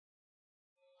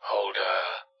holder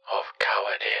of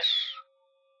cowardice.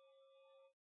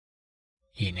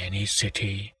 In any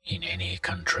city, in any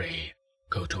country,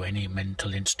 go to any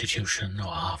mental institution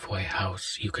or halfway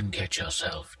house you can get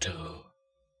yourself to.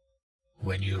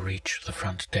 When you reach the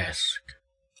front desk,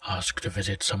 ask to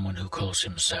visit someone who calls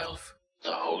himself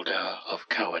the holder of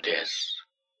cowardice.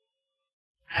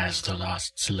 As the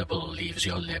last syllable leaves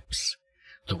your lips,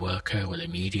 the worker will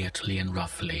immediately and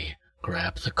roughly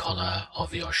grab the collar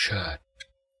of your shirt.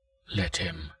 Let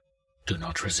him. Do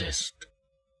not resist.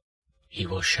 He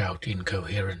will shout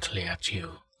incoherently at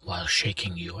you while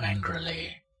shaking you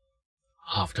angrily.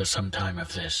 After some time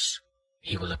of this,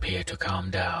 he will appear to calm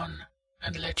down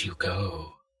and let you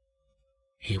go.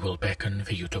 He will beckon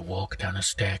for you to walk down a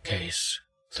staircase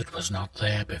that was not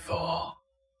there before.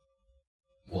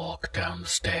 Walk down the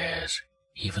stairs,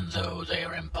 even though they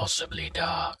are impossibly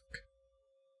dark.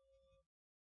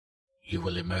 You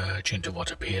will emerge into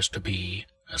what appears to be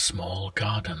a small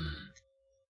garden.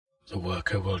 The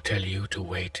worker will tell you to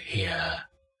wait here,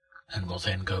 and will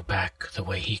then go back the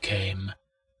way he came,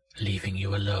 leaving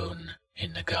you alone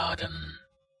in the garden.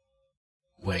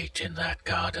 Wait in that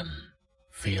garden.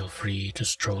 Feel free to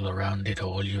stroll around it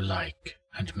all you like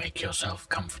and make yourself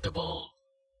comfortable.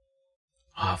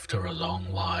 After a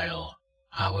long while,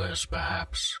 hours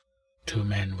perhaps, two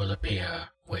men will appear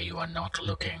where you are not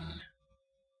looking.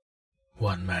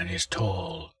 One man is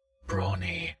tall,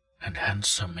 brawny, and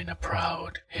handsome in a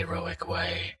proud, heroic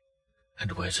way,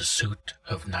 and wears a suit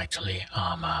of knightly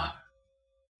armor.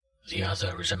 The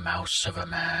other is a mouse of a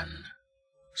man,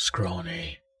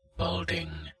 scrawny,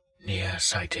 balding,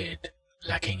 near-sighted,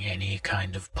 lacking any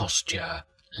kind of posture,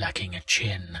 lacking a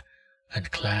chin,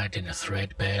 and clad in a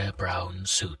threadbare brown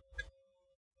suit.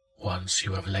 Once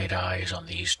you have laid eyes on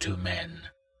these two men,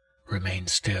 remain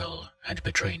still and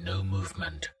betray no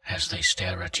movement as they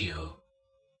stare at you.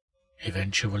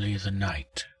 Eventually the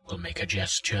knight will make a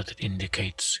gesture that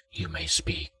indicates you may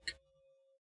speak.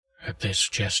 At this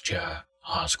gesture,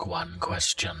 ask one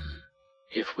question.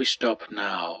 If we stop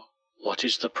now, what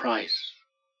is the price?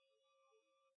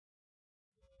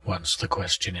 Once the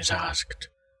question is asked,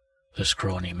 the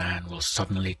scrawny man will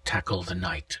suddenly tackle the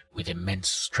knight with immense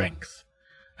strength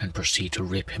and proceed to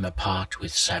rip him apart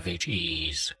with savage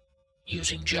ease,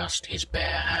 using just his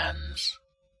bare hands.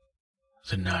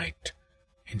 The knight,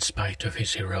 in spite of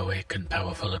his heroic and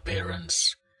powerful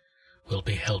appearance, will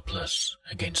be helpless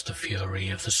against the fury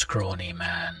of the scrawny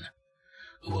man,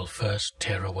 who will first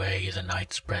tear away the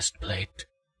knight's breastplate,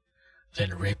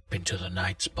 then rip into the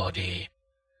knight's body,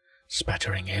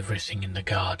 spattering everything in the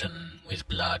garden with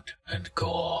blood and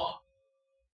gore.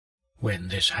 When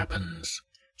this happens,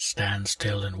 stand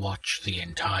still and watch the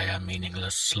entire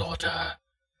meaningless slaughter,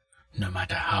 no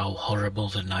matter how horrible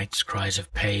the knight's cries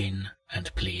of pain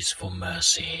and pleas for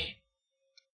mercy.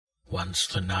 Once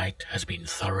the knight has been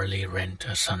thoroughly rent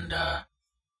asunder,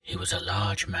 he was a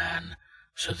large man,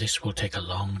 so this will take a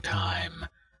long time.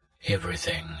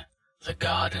 Everything, the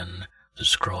garden, the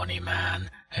scrawny man,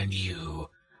 and you,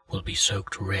 will be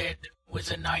soaked red with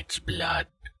the knight's blood.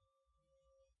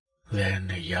 Then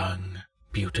a young,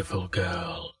 beautiful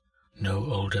girl, no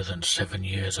older than 7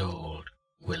 years old,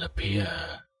 will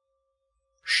appear.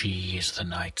 She is the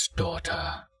knight's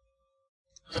daughter.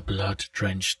 The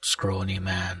blood-drenched scrawny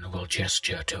man will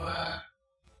gesture to her.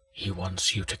 He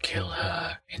wants you to kill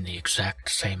her in the exact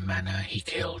same manner he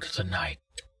killed the knight.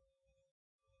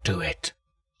 Do it,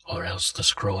 or else the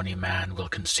scrawny man will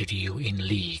consider you in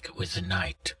league with the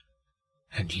knight,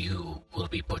 and you will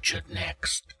be butchered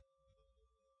next.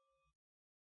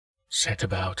 Set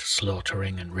about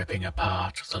slaughtering and ripping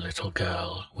apart the little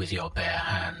girl with your bare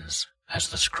hands, as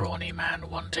the scrawny man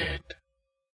wanted.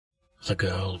 The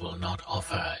girl will not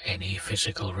offer any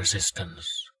physical resistance,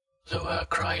 though her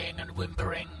crying and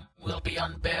whimpering will be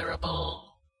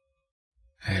unbearable.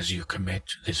 As you commit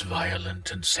this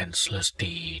violent and senseless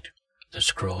deed, the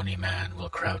scrawny man will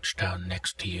crouch down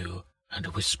next to you and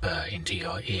whisper into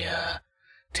your ear,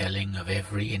 telling of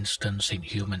every instance in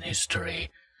human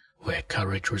history where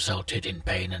courage resulted in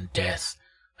pain and death,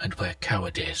 and where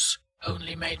cowardice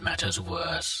only made matters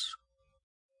worse.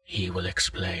 He will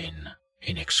explain,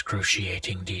 in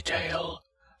excruciating detail,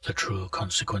 the true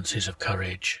consequences of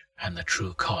courage and the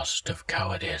true cost of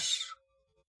cowardice.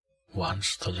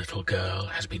 Once the little girl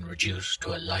has been reduced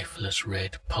to a lifeless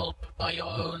red pulp by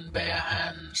your own bare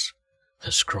hands,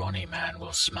 the scrawny man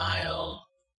will smile.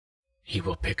 He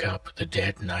will pick up the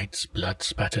dead knight's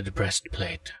blood-spattered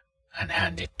breastplate and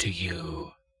hand it to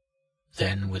you.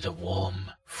 Then with a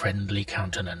warm, friendly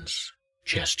countenance,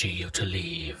 gesture you to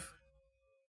leave.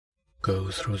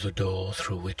 Go through the door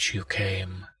through which you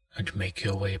came, and make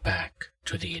your way back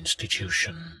to the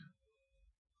institution.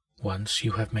 Once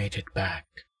you have made it back,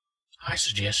 I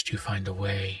suggest you find a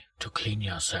way to clean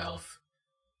yourself,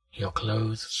 your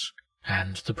clothes,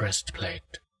 and the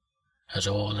breastplate, as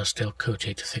all are still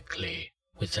coated thickly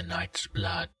with the knight's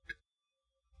blood.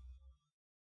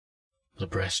 The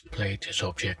breastplate is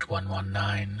Object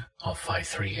 119 of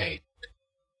 538.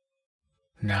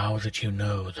 Now that you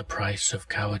know the price of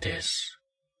cowardice,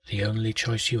 the only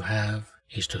choice you have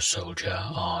is to soldier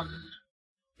on.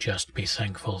 Just be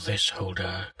thankful this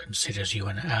holder considers you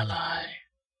an ally.